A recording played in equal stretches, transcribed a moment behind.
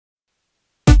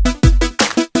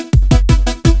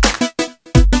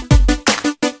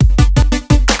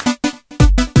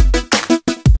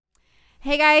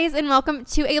guys, and welcome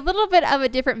to a little bit of a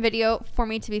different video for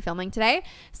me to be filming today.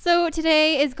 So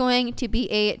today is going to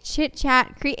be a chit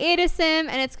chat create a sim,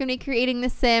 and it's going to be creating the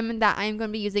sim that I'm going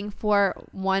to be using for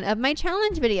one of my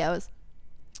challenge videos.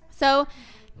 So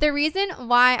the reason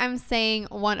why I'm saying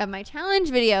one of my challenge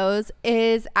videos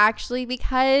is actually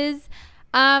because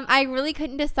I really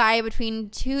couldn't decide between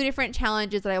two different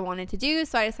challenges that I wanted to do,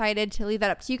 so I decided to leave that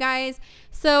up to you guys.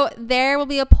 So there will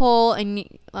be a poll in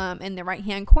the right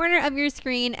hand corner of your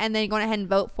screen, and then go ahead and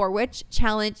vote for which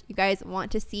challenge you guys want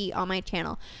to see on my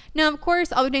channel. Now, of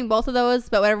course, I'll be doing both of those,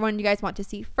 but whatever one you guys want to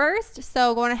see first.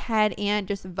 So go ahead and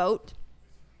just vote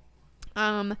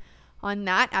on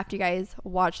that after you guys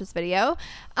watch this video,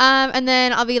 and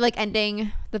then I'll be like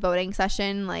ending the voting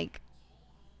session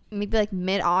maybe like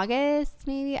mid-August,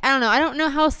 maybe. I don't know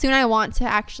how soon I want to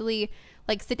actually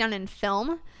like sit down and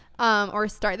film or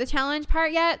start the challenge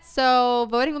part yet. So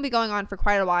voting will be going on for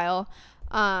quite a while.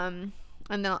 And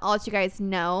then I'll let you guys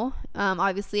know,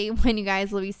 obviously, when you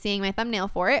guys will be seeing my thumbnail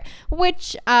for it,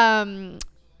 which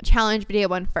challenge video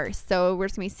won first. So we're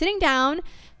just gonna be sitting down,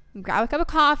 grab a cup of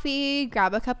coffee,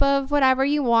 grab a cup of whatever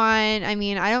you want. I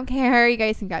mean, I don't care. You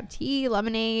guys can grab tea,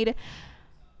 lemonade,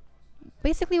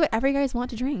 basically whatever you guys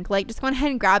want to drink. Like, just go ahead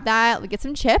and grab that, get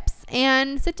some chips,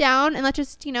 and sit down, and let's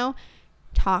just, you know,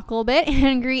 talk a little bit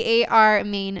and create our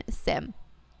main sim.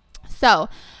 So,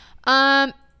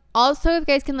 also, if you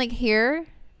guys can like hear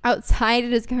outside,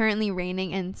 it is currently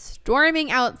raining and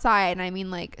storming outside, and I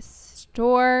mean like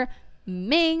storming.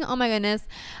 Oh my goodness.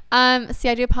 So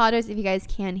I do apologize if you guys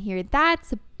can hear that,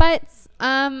 but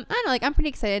I don't know, like I'm pretty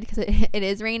excited because it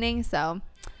is raining, so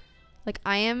like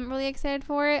I am really excited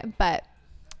for it. But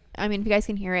I mean, if you guys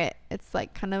can hear it, it's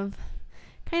like kind of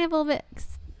a little bit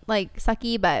like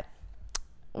sucky, but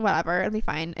whatever, it'll be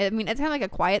fine. I mean, it's kind of like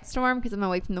a quiet storm because I'm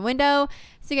away from the window,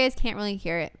 so you guys can't really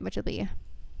hear it, which will be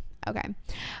okay.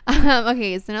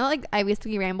 Okay, so now like I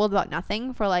basically rambled about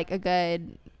nothing for like a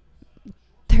good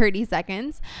 30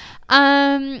 seconds.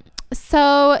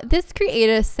 So this create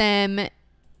a sim,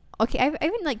 okay, I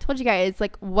even like told you guys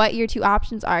like what your two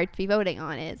options are to be voting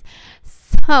on is.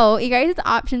 So you guys'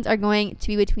 options are going to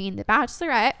be between the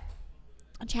Bachelorette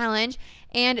challenge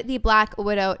and the Black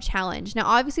Widow challenge. Now,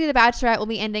 obviously, the Bachelorette will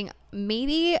be ending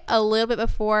maybe a little bit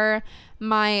before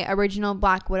my original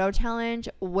Black Widow challenge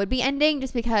would be ending,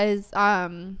 just because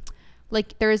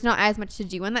like there is not as much to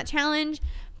do in that challenge.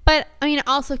 But I mean,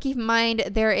 also keep in mind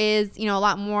there is, you know, a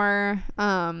lot more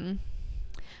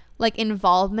like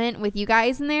involvement with you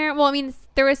guys in there. Well, I mean,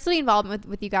 there was still involvement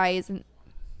with you guys, and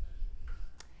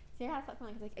see, I gotta stop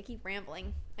feeling because I keep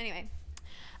rambling. Anyway,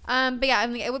 but yeah, I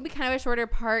mean, it would be kind of a shorter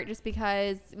part just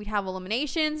because we'd have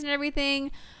eliminations and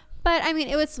everything. But I mean,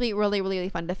 it would still be really, really, really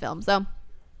fun to film. So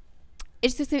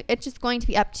it's just going to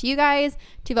be up to you guys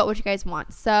to vote what you guys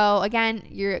want. So again,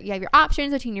 you have your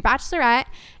options between your Bachelorette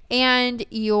and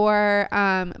your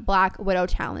Black Widow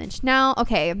challenge. Now,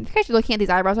 okay, if you guys are looking at these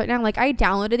eyebrows right now, like I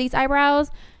downloaded these eyebrows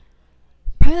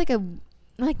probably like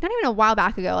not even a while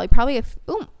back ago, like probably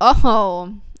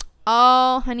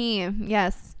oh honey,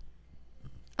 yes.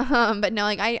 But no,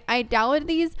 like I downloaded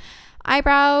these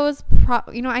eyebrows.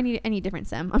 You know, I need different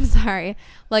sim. I'm sorry,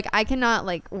 like I cannot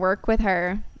like work with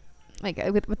her like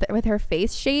with her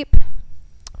face shape.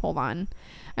 Hold on,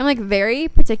 I'm like very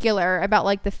particular about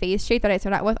like the face shape that I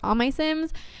start out with on my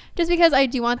sims, just because I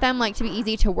do want them like to be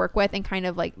easy to work with and kind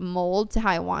of like mold to how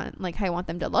I want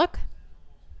them to look.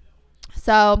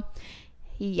 So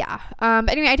yeah,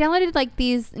 but anyway, I downloaded like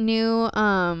these new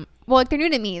well, like they're new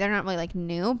to me, they're not really like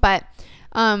new, but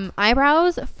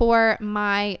eyebrows for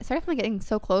my, sorry if I'm getting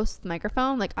so close to the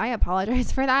microphone, like I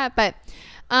apologize for that. But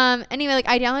anyway, like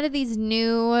I downloaded these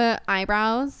new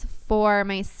eyebrows for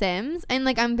my sims, and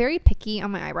like I'm very picky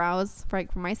on my eyebrows for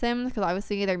my sims, because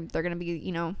obviously they're gonna be,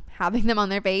 you know, having them on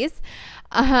their face.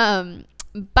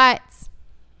 But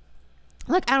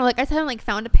look, I don't know, like I just haven't like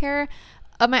found a pair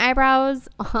of my eyebrows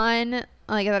on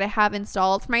like that I have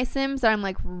installed for my sims that I'm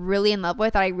like really in love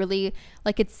with, that I really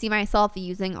like could see myself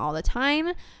using all the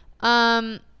time.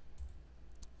 So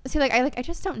like I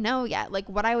just don't know yet like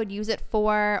what I would use it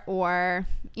for, or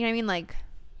you know what I mean, like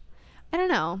I don't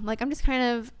know, like I'm just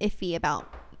kind of iffy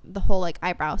about the whole like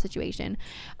eyebrow situation.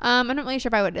 I'm not really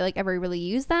sure if I would like ever really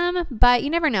use them, but you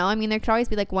never know. I mean, there could always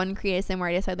be like one creative sim where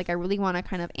I decide like I really want to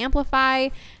kind of amplify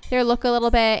their look a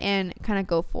little bit and kind of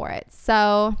go for it.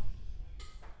 So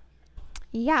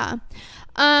yeah,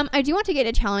 I do want to get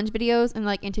into challenge videos and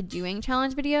like into doing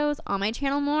challenge videos on my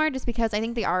channel more, just because I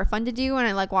think they are fun to do and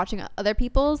I like watching other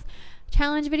people's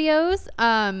challenge videos.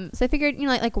 So I figured, you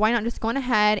know, like why not just go on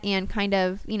ahead and kind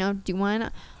of, you know, do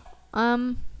one,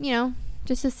 you know,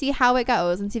 just to see how it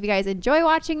goes and see if you guys enjoy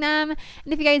watching them.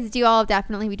 And if you guys do, I'll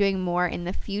definitely be doing more in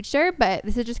the future, but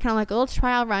this is just kind of like a little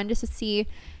trial run just to see,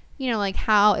 you know, like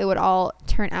how it would all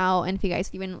turn out, and if you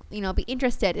guys would even, you know, be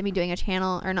interested in me doing a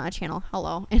channel, or not a channel,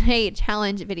 hello, in a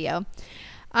challenge video.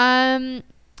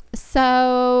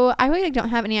 So I really don't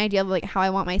have any idea of like how I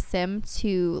want my sim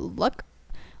to look.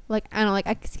 Like, I don't know, like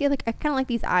I see, like I kind of like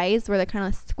these eyes where they're kind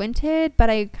of squinted, but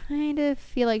I kind of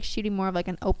feel like shooting more of like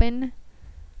an open,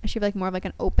 I should like more of like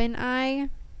an open eye.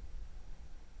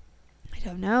 I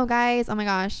don't know, guys. Oh my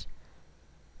gosh.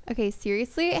 Okay,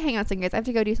 seriously, hang on a second, guys. I have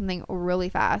to go do something really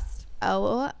fast.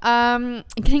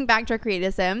 Getting back to our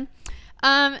creative sim.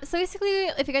 So basically,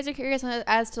 if you guys are curious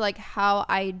as to like how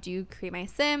I do create my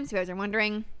sims, if you guys are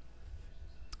wondering,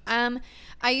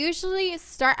 I usually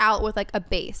start out with like a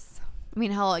base. I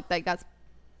mean, hell, like that's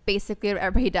basically what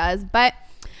everybody does. But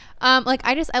like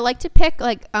I like to pick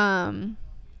like the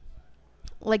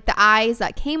eyes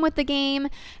that came with the game,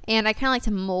 and I kind of like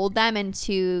to mold them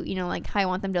into, you know, like how I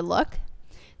want them to look.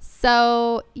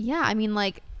 So yeah, I mean,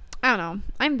 like, I don't know.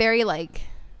 I'm very like,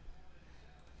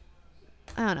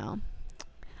 I don't know.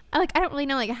 I don't really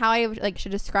know like how I like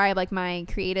should describe like my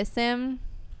creative sim.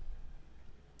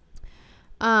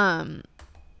 I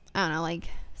don't know, like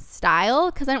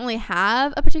style, because I don't really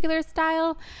have a particular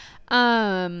style.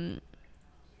 But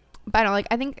I don't like,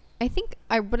 I think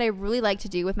what I really like to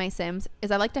do with my sims is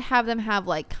I like to have them have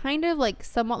like kind of like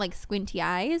somewhat like squinty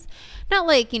eyes, not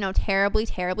like, you know, terribly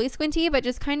squinty, but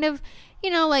just kind of,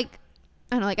 you know, like,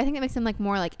 I don't know, like I think it makes them like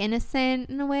more like innocent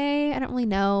in a way. I don't really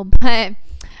know, but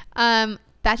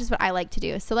that's just what I like to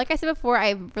do. So like I said before, I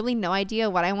have really no idea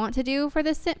what I want to do for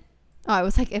this sim. Oh, I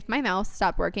was like, if my mouse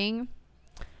stopped working,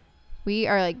 we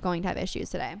are like going to have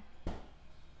issues today.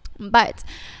 But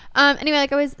anyway,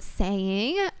 like I was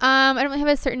saying, I don't really have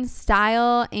a certain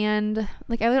style, and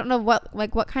like I don't know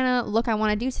what kind of look I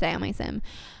want to do today on my sim.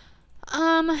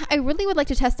 I really would like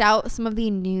to test out some of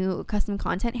the new custom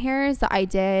content hairs that I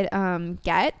did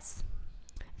get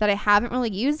that I haven't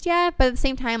really used yet, but at the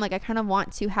same time, like I kind of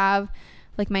want to have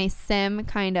like my sim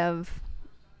kind of,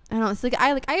 I don't know, it's like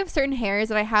I have certain hairs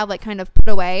that I have like kind of put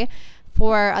away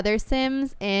for other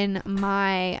sims in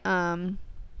my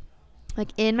like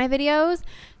in my videos.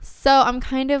 So I'm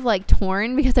kind of like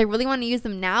torn because I really want to use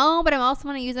them now, but I also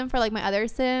want to use them for like my other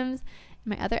sims,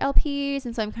 my other LPs,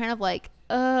 and so I'm kind of like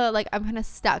I'm kind of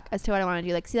stuck as to what I want to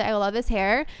do. Like, see, I love this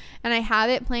hair, and I have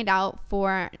it planned out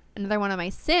for another one of my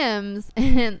sims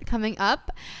coming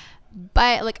up,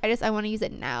 but like I want to use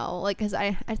it now, like because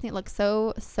I think it looks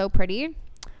so pretty.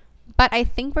 But I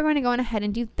think we're going to go on ahead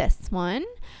and do this one.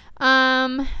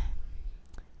 Yeah,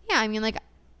 I mean, like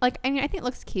I mean, I think it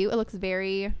looks cute. It looks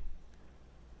very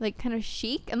like kind of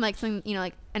chic and like something, you know,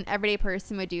 like an everyday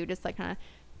person would do, just like kind of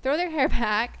throw their hair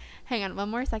back. Hang on one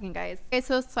more second, guys. Okay,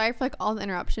 so sorry for like all the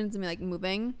interruptions and me like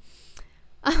moving.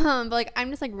 But like I'm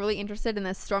just like really interested in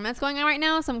this storm that's going on right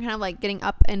now, so I'm kind of like getting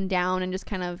up and down and just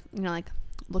kind of, you know, like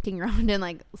looking around and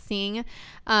like seeing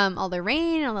all the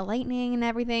rain, all the lightning and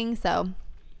everything. So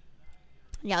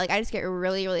yeah, like I just get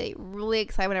really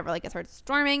excited whenever like it starts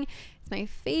storming. It's my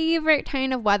favorite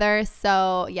kind of weather.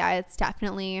 So yeah, it's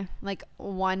definitely like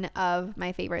one of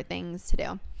my favorite things to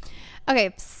do.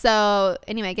 Okay, so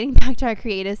anyway, getting back to our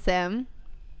creative sim,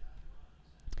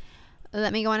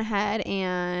 let me go on ahead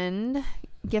and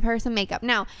give her some makeup.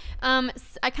 Now, I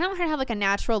kind of want her to have like a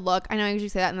natural look. I know I usually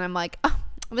say that and then I'm like, oh,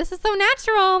 this is so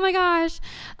natural. Oh my gosh.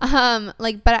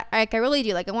 Like, but I really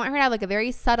do. Like, I want her to have like a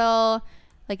very subtle,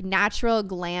 like natural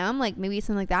glam, like maybe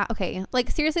something like that. Okay, like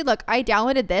seriously, look, I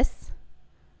downloaded this.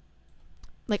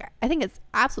 Like, I think it's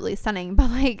absolutely stunning, but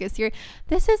like,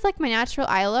 this is like my natural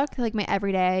eye look, like my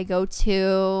everyday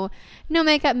go-to, no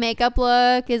makeup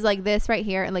look is like this right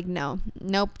here. And like,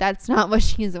 nope, that's not what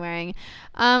she's wearing.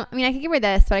 I mean, I could give her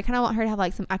this, but I kind of want her to have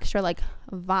like some extra like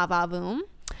va-va-voom.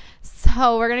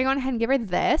 So we're gonna go ahead and give her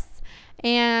this,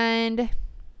 and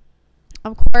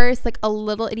of course, like a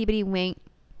little itty bitty wing.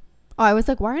 Oh, I was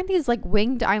like, why aren't these like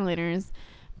winged eyeliners?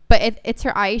 But it's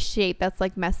her eye shape that's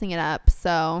like messing it up.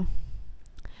 So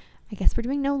I guess we're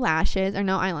doing no lashes or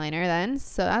no eyeliner then.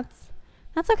 So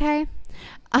that's okay.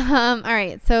 All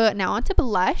right. So now on to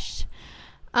blush.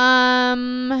 I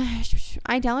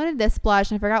downloaded this blush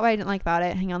and I forgot what I didn't like about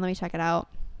it. Hang on, let me check it out.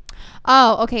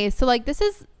 Oh, okay. So like this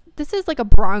is like a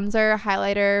bronzer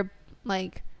highlighter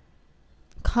like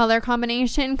color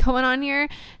combination going on here.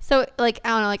 So like, I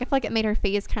don't know, like I feel like it made her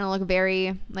face kind of look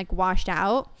very like washed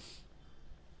out.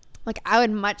 Like I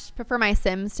would much prefer my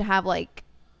Sims to have like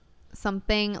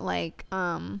something like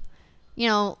you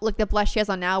know, like the blush she has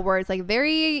on now, where it's like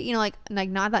very, you know, like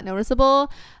not that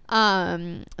noticeable.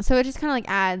 So it just kind of like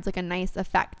adds like a nice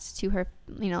effect to her,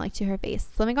 you know, like to her face. So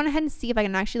let me go ahead and see if I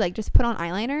can actually like just put on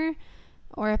eyeliner,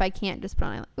 or if I can't just put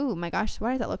on eyeliner. Ooh, my gosh,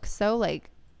 why does that look so like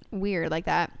weird like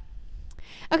that?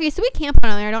 Okay, so we can't put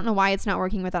on eyeliner. I don't know why it's not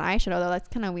working with an eyeshadow though. That's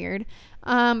kind of weird.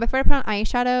 But if I put on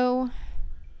eyeshadow,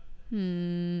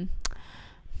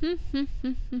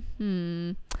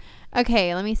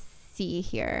 okay, let me see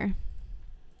here.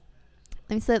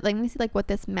 Let me see like what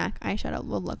this MAC eyeshadow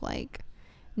will look like.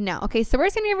 No. Okay, so we're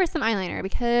just gonna give her some eyeliner,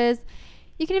 because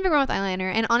you can never go wrong with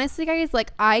eyeliner. And honestly, guys,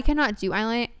 like I cannot do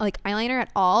eyeliner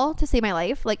at all to save my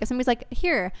life. Like if somebody's like,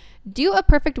 here, do a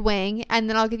perfect wing and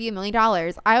then I'll give you $1 million,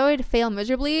 I would fail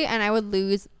miserably and I would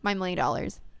lose my $1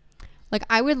 million. Like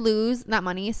I would lose that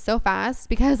money so fast,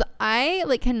 because I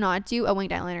like cannot do a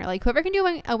winged eyeliner. Like whoever can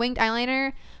do a winged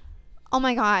eyeliner, oh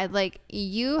my God, like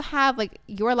you have like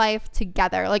your life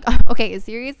together. Like, okay,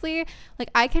 seriously, like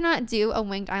I cannot do a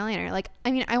winged eyeliner. Like,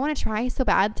 I mean, I want to try so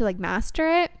bad to like master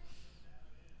it,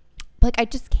 but like I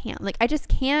just can't. Like I just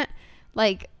can't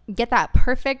like get that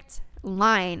perfect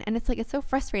line. And it's like, it's so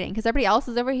frustrating, because everybody else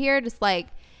is over here just like,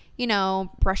 you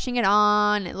know, brushing it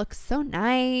on. It looks so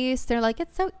nice. They're like,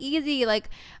 it's so easy. Like,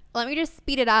 let me just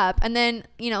speed it up. And then,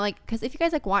 you know, like, because if you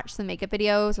guys like watch some makeup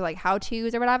videos or like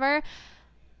how-tos or whatever,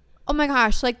 oh my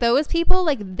gosh, like those people,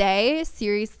 like they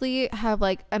seriously have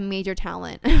like a major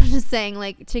talent. I'm just saying,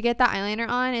 like to get that eyeliner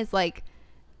on is like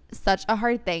such a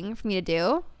hard thing for me to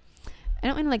do. I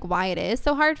don't know like why it is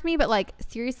so hard for me, but like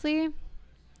seriously.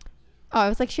 Oh, I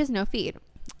was like, she has no feet.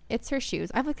 It's her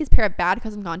shoes. I have like these pair of bad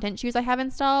custom content shoes I have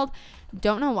installed.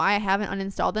 Don't know why I haven't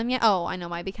uninstalled them yet. Oh, I know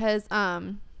why. Because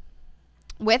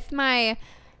with my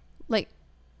like,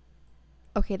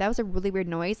 okay, that was a really weird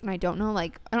noise, and I don't know,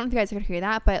 like, I don't know if you guys could hear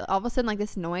that, but all of a sudden, like,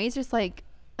 this noise just, like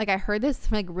I heard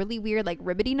this, like, really weird, like,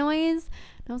 ribbity noise,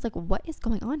 and I was like, what is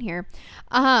going on here?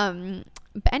 But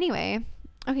anyway,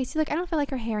 okay, see, like, I don't feel like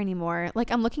her hair anymore.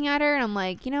 Like, I'm looking at her, and I'm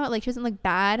like, you know what, like, she doesn't look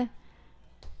bad.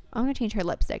 I'm gonna change her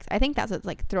lipsticks. I think that's what's,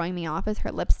 like, throwing me off is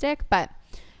her lipstick, but,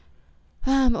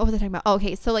 what was I talking about? Oh,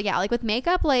 okay, so, like, yeah, like, with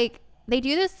makeup, like, they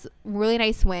do this really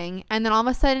nice wing, and then all of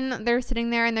a sudden, they're sitting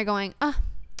there, and they're going,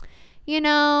 you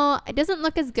know, it doesn't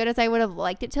look as good as I would have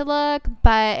liked it to look,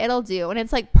 but it'll do. And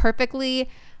it's like perfectly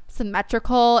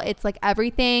symmetrical. It's like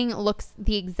everything looks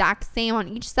the exact same on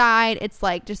each side. It's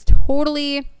like just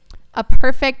totally a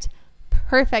perfect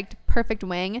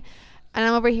wing. And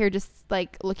I'm over here just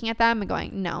like looking at them and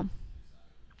going, no,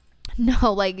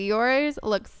 like yours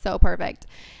looks so perfect.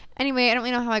 Anyway, I don't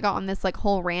really know how I got on this like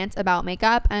whole rant about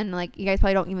makeup, and like you guys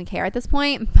probably don't even care at this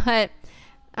point, but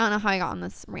I don't know how I got on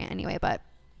this rant anyway, but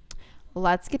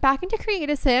let's get back into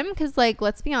Create-A-Sim, because like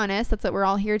let's be honest, that's what we're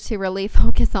all here to really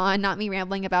focus on, not me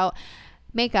rambling about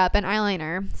makeup and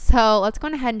eyeliner. So let's go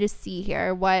ahead and just see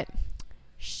here what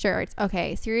shirts.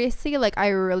 Okay, seriously, like I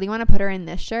really want to put her in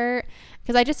this shirt,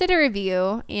 because I just did a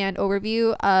review and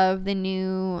overview of the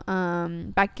new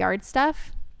backyard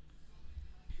stuff.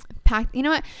 You know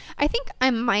what, I think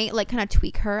I might like kind of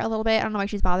tweak her a little bit. I don't know why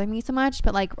she's bothering me so much,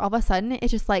 but like all of a sudden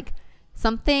it's just like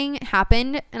something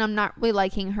happened and I'm not really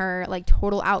liking her like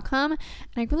total outcome, and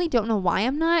I really don't know why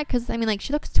I'm not, because I mean like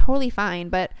she looks totally fine,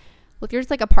 but look, there's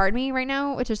like a part of me right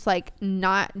now which is like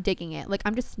not digging it. Like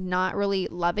I'm just not really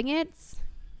loving it.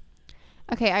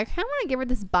 Okay, I kind of want to give her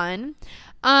this bun.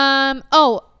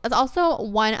 Oh, there's also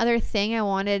one other thing I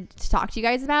wanted to talk to you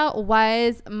guys about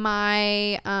was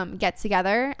my get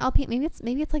together LP. Maybe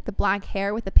it's like the black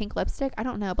hair with the pink lipstick. I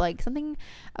don't know, but like something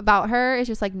about her is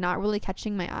just like not really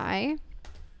catching my eye.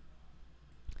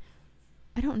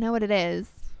 I don't know what it is.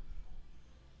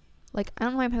 Like I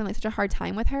don't know why I'm having like such a hard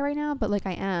time with her right now, but like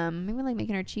I am. Maybe like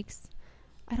making her cheeks.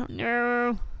 I don't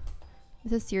know.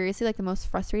 This is seriously like the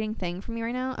most frustrating thing for me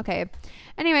right now. Okay.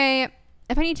 Anyway,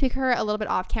 if I need to tweak her a little bit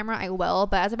off camera, I will.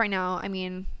 But as of right now, I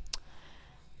mean,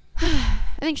 I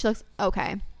think she looks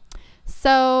okay.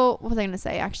 So what was I going to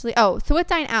say actually? Oh, so with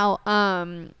Dine Out,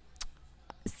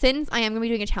 since I am going to be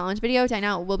doing a challenge video, Dine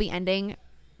Out will be ending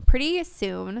pretty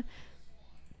soon.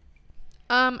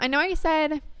 I know I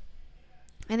said,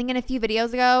 I think in a few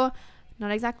videos ago,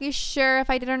 not exactly sure if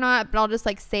I did or not, but I'll just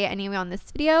like say it anyway on this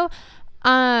video.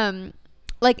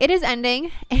 Like it is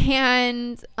ending,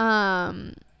 and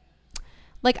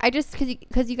like I just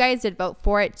because you guys did vote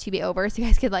for it to be over, so you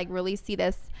guys could like really see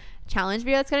this challenge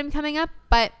video that's gonna be coming up.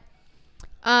 But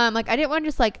like I didn't want to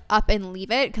just like up and leave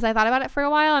it, because I thought about it for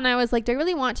a while, and I was like, do I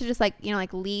really want to just like, you know,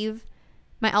 like leave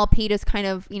my LP just kind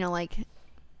of, you know, like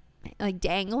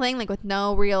dangling, like with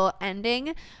no real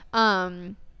ending?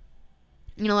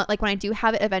 you know, like when I do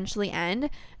have it eventually end.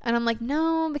 And I'm like,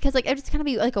 no, because like it's just gonna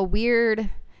be like a weird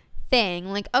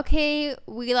thing. Like, okay,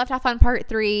 we left off on part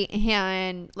 3,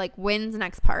 and like, when's the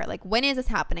next part? Like, when is this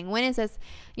happening? When is this,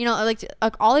 you know, like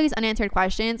all of these unanswered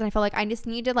questions. And I feel like I just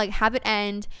need to like have it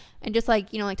end and just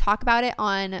like, you know, like talk about it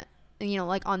on, you know,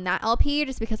 like on that LP,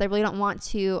 just because I really don't want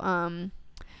to,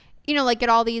 you know, like get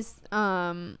all these,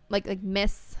 like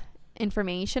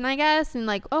misinformation, I guess. And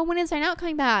like, oh, when is Dine Out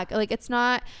coming back? Like, it's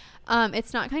not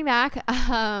coming back.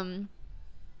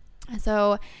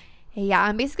 So yeah,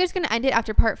 I'm basically just going to end it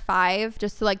after part 5,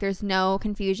 just so like there's no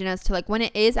confusion as to like when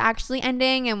it is actually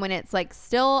ending and when it's like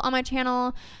still on my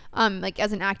channel, like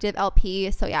as an active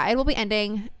LP. So yeah, it will be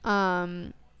ending,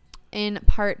 in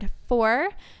part 4.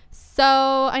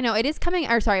 So I know it is coming,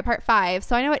 or sorry, part 5.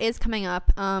 So I know it is coming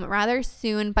up, rather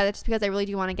soon, but it's just because I really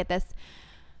do want to get this,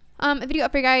 video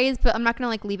up for you guys, but I'm not going to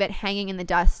like leave it hanging in the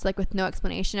dust, like with no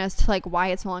explanation as to like why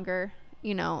it's no longer,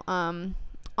 you know, on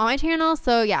my channel.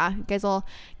 So yeah, you guys will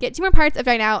get 2 more parts of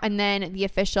Dine Out, and then the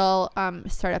official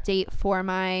start update for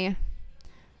my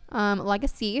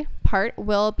legacy part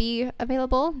will be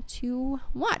available to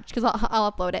watch, because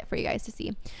I'll upload it for you guys to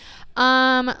see.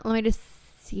 Let me just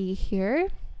see here.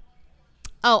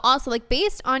 Oh, also, like,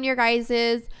 based on your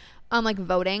guys's like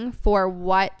voting for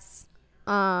what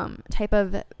type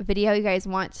of video you guys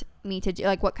want me to do,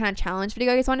 like what kind of challenge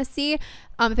video you guys want to see,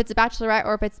 if it's a Bachelorette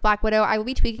or if it's Black Widow, I will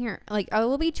be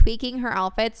tweaking her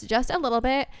outfits just a little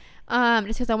bit, just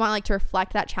because I want like to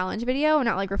reflect that challenge video and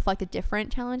not like reflect a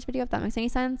different challenge video, if that makes any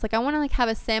sense. Like, I want to like have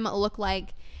a sim look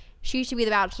like she should be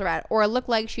the Bachelorette, or look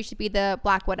like she should be the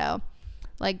Black Widow,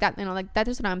 like that, you know, like that's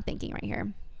just what I'm thinking right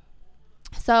here.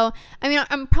 So, I mean,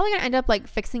 I'm probably going to end up like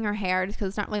fixing her hair, just because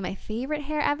it's not really my favorite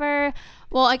hair ever.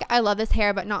 Well, like, I love this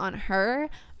hair, but not on her.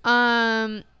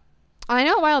 I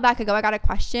know a while back ago I got a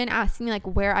question asking me like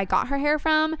where I got her hair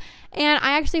from, and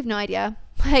I actually have no idea.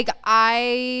 Like,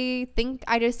 I think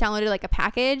I just downloaded like a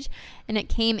package and it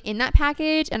came in that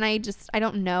package, and I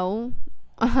don't know.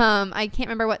 I can't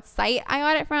remember what site I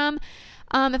got it from.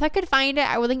 If I could find it,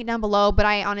 I would link it down below, but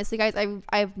I honestly, guys,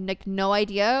 I've like no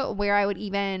idea where I would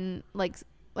even like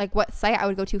what site I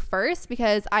would go to first,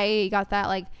 because I got that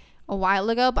like a while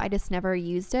ago, but I just never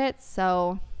used it.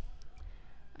 So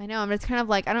I know I'm just kind of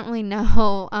like, I don't really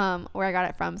know where I got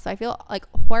it from, so I feel like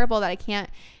horrible that I can't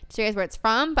show you guys where it's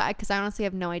from, but because I honestly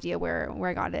have no idea where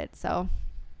I got it. So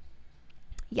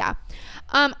yeah,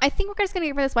 I think we're just gonna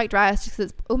go for this white dress, just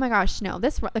because, oh my gosh, no,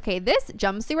 this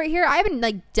jumpsuit right here, I've been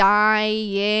like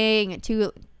dying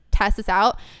to test this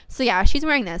out. So yeah, she's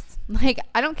wearing this. Like,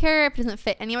 I don't care if it doesn't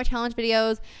fit any of my challenge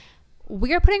videos,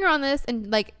 we are putting her on this,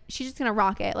 and like, she's just gonna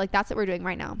rock it. Like, that's what we're doing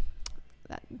right now.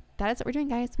 That is what we're doing,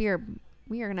 guys. We are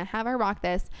gonna have her rock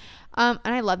this. And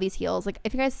I love these heels. Like,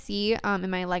 if you guys see in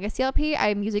my legacy LP,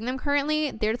 I'm using them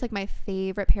currently. They're just like my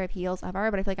favorite pair of heels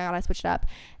ever, but I feel like I gotta switch it up.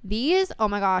 These, oh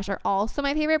my gosh, are also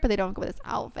my favorite, but they don't go with this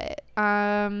outfit.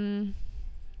 Like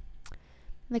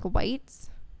white,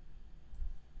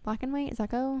 black and white, does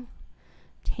that go?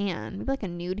 Tan, maybe like a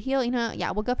nude heel, you know?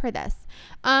 Yeah, we'll go for this.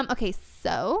 Okay,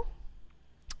 so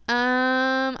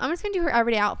I'm just gonna do her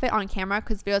everyday outfit on camera,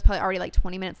 because the video is probably already like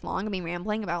 20 minutes long of me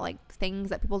rambling about like things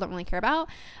that people don't really care about.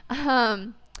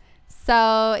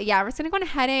 So yeah, we're just gonna go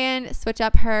ahead and switch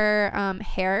up her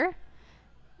hair.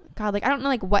 God, like, I don't know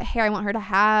like what hair I want her to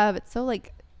have. It's so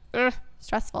like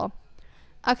stressful.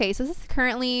 Okay, so this is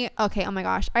currently, okay, oh my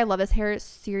gosh, I love this hair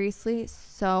seriously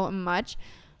so much,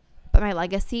 but my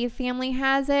legacy family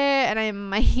has it, and I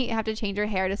might have to change her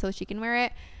hair just so she can wear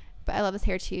it. But I love this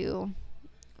hair too.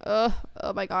 Oh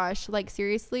my gosh, like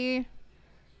seriously,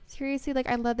 like,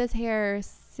 I love this hair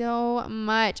so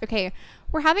much. Okay,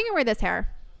 we're having her wear this hair.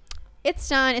 It's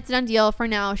done. It's a done deal for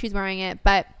now. She's wearing it,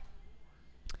 but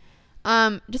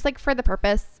just like for the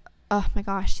purpose, oh my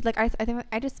gosh, like I think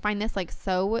I just find this like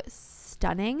so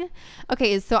stunning.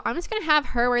 Okay, so I'm just gonna have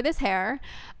her wear this hair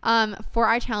for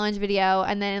our challenge video,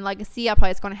 and then like see, I'll probably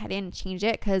just go ahead and change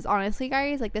it, because honestly,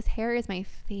 guys, like, this hair is my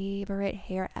favorite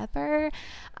hair ever.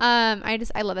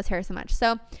 I love this hair so much.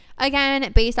 So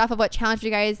again, based off of what challenge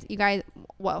you guys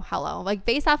whoa, hello, like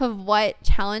based off of what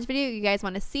challenge video you guys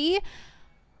want to see,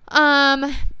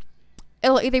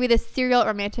 it'll either be the serial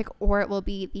romantic or it will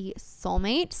be the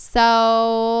soulmate. So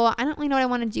I don't really know what I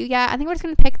want to do yet. I think we're just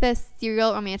going to pick this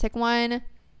serial romantic one.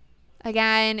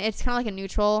 Again, it's kind of like a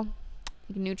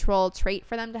neutral trait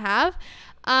for them to have.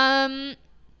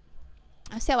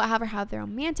 So I'll have her have the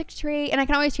romantic trait, and I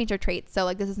can always change her traits. So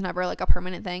like, this is never like a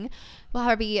permanent thing. We'll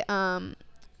have her be,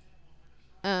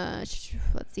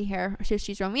 let's see here.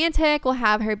 She's romantic. We'll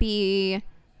have her be,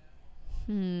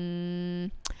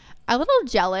 a little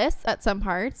jealous at some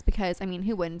parts because, I mean,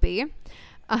 who wouldn't be?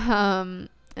 And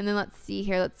then let's see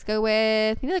here. Let's go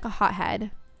with maybe like a hot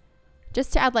head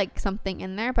just to add like something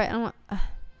in there. But I don't want,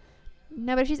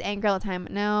 no, but if she's angry all the time.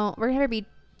 No, we're going to have her be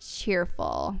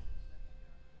cheerful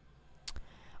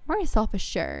or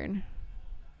self-assured.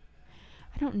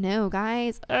 I don't know,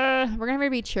 guys. We're going to have her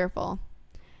be cheerful.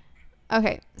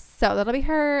 Okay, so that'll be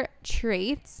her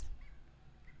traits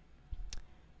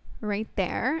right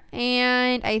there.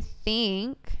 And I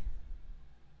think,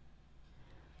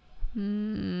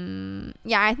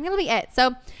 yeah, I think that'll be it.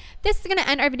 So this is gonna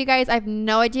end our video, guys. I have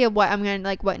no idea what I'm gonna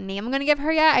like, what name I'm gonna give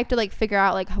her yet. I have to like figure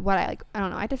out like what I like. I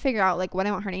don't know. I have to figure out like what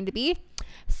I want her name to be.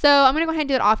 So I'm gonna go ahead and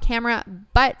do it off camera.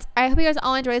 But I hope you guys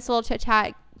all enjoyed this little chit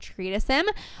chat. Create a sim.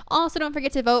 Also, don't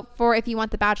forget to vote for if you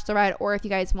want the Bachelorette or if you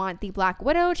guys want the Black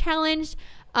Widow challenge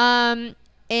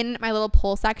in my little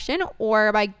poll section,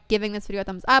 or by giving this video a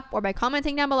thumbs up or by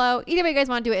commenting down below. Either way you guys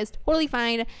want to do it is totally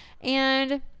fine.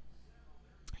 And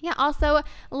yeah, also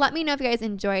let me know if you guys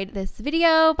enjoyed this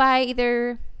video by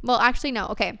either, well, actually no,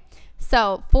 okay,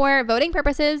 so for voting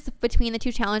purposes between the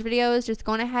two challenge videos, just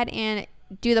go ahead and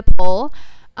do the poll.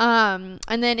 And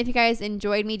then if you guys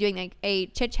enjoyed me doing like a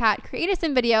chit chat create a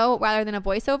sim video rather than a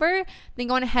voiceover, then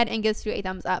go on ahead and give this video a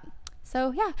thumbs up.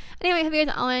 So yeah, anyway, I hope you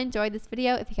guys all enjoyed this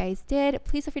video. If you guys did,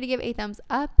 please feel free to give a thumbs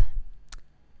up.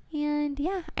 And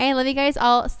yeah, I love you guys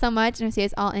all so much, and I'll see you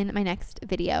guys all in my next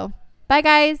video. Bye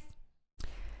guys.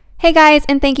 Hey guys,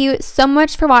 and thank you so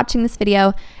much for watching this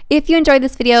video. If you enjoyed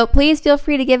this video, please feel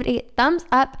free to give it a thumbs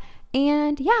up.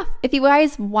 And yeah, if you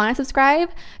guys want to subscribe,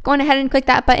 go on ahead and click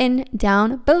that button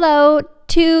down below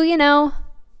to, you know,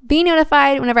 be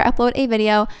notified whenever I upload a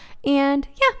video. And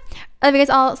yeah, I love you guys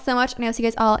all so much, and I'll see you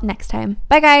guys all next time.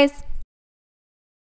 Bye guys.